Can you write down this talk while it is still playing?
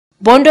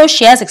BONDO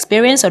shares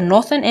experience on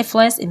northern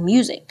influence in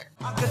music.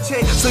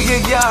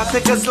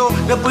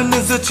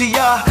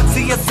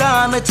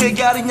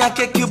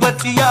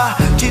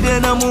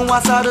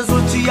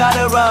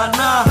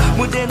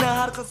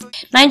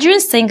 Nigerian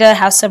singer,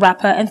 Hausa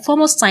rapper, and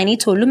former signee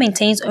Tolu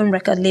maintains own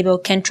record label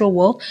Control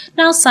World,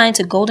 now signed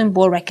to Golden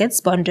Ball Records.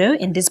 BONDO,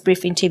 in this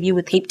brief interview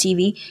with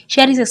HipTv,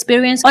 shared his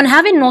experience on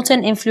having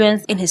northern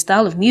influence in his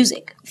style of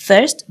music.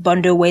 First,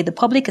 BONDO weighed the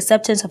public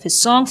acceptance of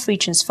his song Free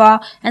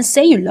Transfer and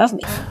Say You Love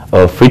Me.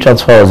 Free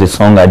Transfer was a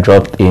song I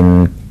dropped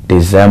in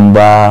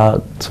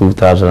December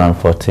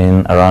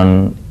 2014,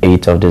 around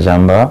 8th of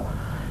December,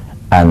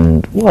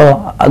 and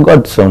well, I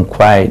got some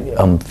quite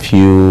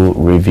few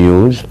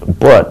reviews,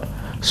 but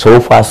so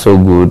far so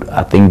good.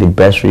 I think the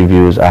best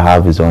reviews I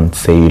have is on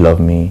Say You Love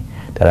Me,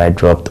 that I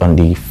dropped on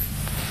the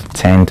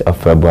 10th of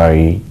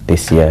February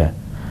this year.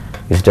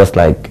 It's just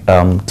like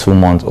 2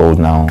 months old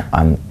now,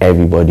 and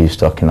everybody's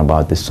talking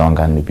about the song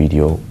and the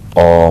video.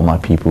 All my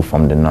people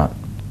from the north,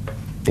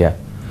 yeah.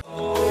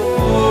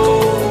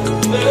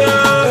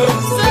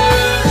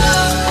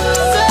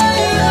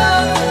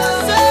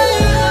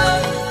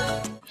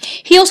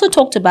 He also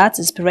talked about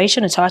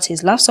inspiration to start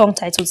his love song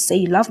titled Say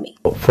You Love Me.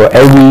 For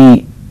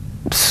every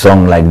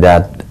song like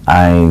that,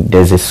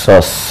 there's a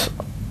source,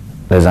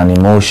 there's an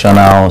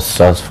emotional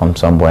source from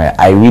somewhere.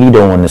 I really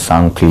don't want to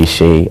sound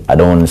cliche. I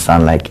don't want to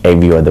sound like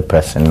every other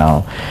person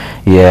now.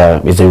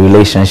 Yeah, it's a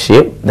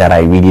relationship that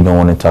I really don't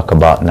want to talk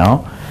about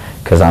now,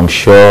 because I'm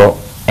sure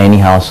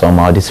anyhow,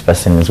 somehow, this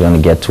person is going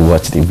to get to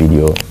watch the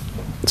video.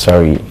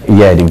 Sorry,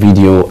 yeah, the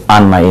video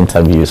and my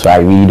interview, so I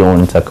really don't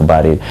want to talk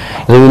about it.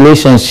 The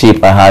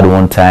relationship I had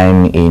one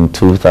time in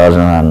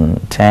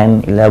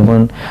 2010,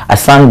 11. I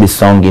sang the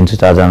song in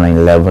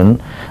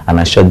 2011, and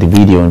I shot the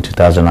video in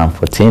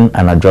 2014,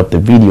 and I dropped the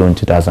video in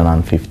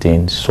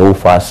 2015. So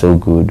far, so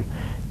good.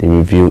 The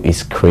review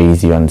is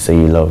crazy on Say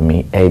You Love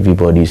Me.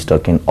 Everybody's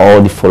talking.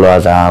 All the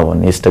followers I have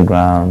on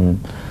Instagram,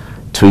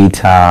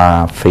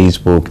 Twitter,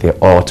 Facebook, they're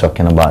all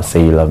talking about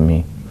Say You Love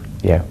Me.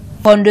 Yeah.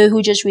 BONDO,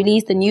 who just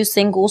released the new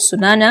single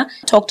Sunana,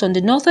 talked on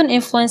the northern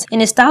influence in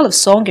his style of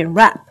song and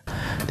rap.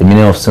 The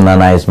meaning of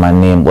Sunana is my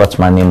name. What's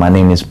my name? My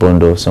name is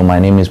BONDO. So my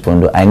name is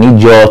BONDO. I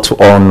need you all to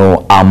all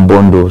know I'm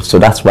BONDO. So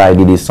that's why I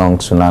did this song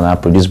Sunana,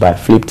 produced by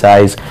Flip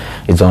Ties.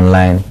 It's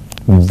online.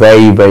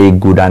 Very, very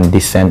good and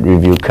decent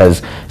review,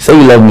 because Say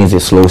You Love Me is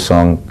a slow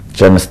song.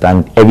 Do you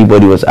understand?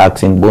 Everybody was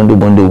asking, BONDO,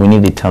 BONDO, we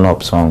need a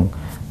turn-up song.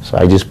 So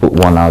I just put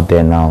one out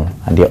there now,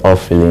 and they're all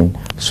feeling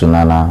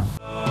Sunana.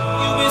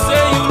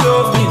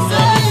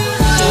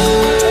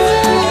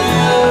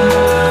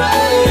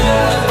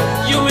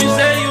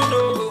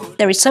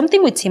 There is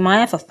something with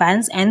Timaya for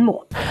fans and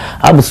more.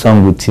 I have a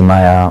song with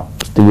Timaya,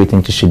 still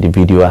waiting to shoot the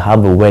video. I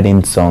have a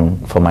wedding song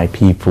for my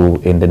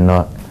people in the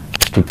north,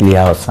 strictly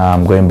Hausa.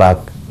 I'm going back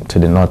to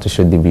the north to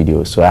shoot the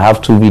video. So I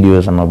have 2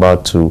 videos I'm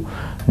about to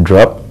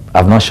drop.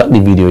 I've not shot the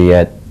video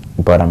yet,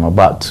 but I'm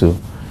about to.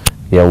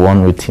 Yeah,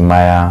 one with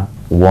Timaya,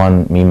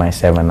 one me,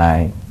 myself, and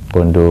I,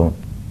 BONDO,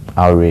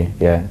 Aure,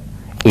 yeah.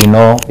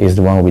 Ino is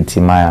the one with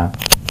Timaya.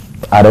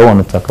 I don't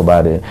want to talk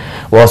about it.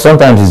 Well,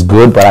 sometimes it's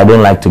good, but I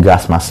don't like to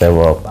gas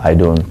myself up. I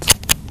don't.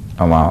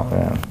 I'm out,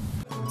 yeah.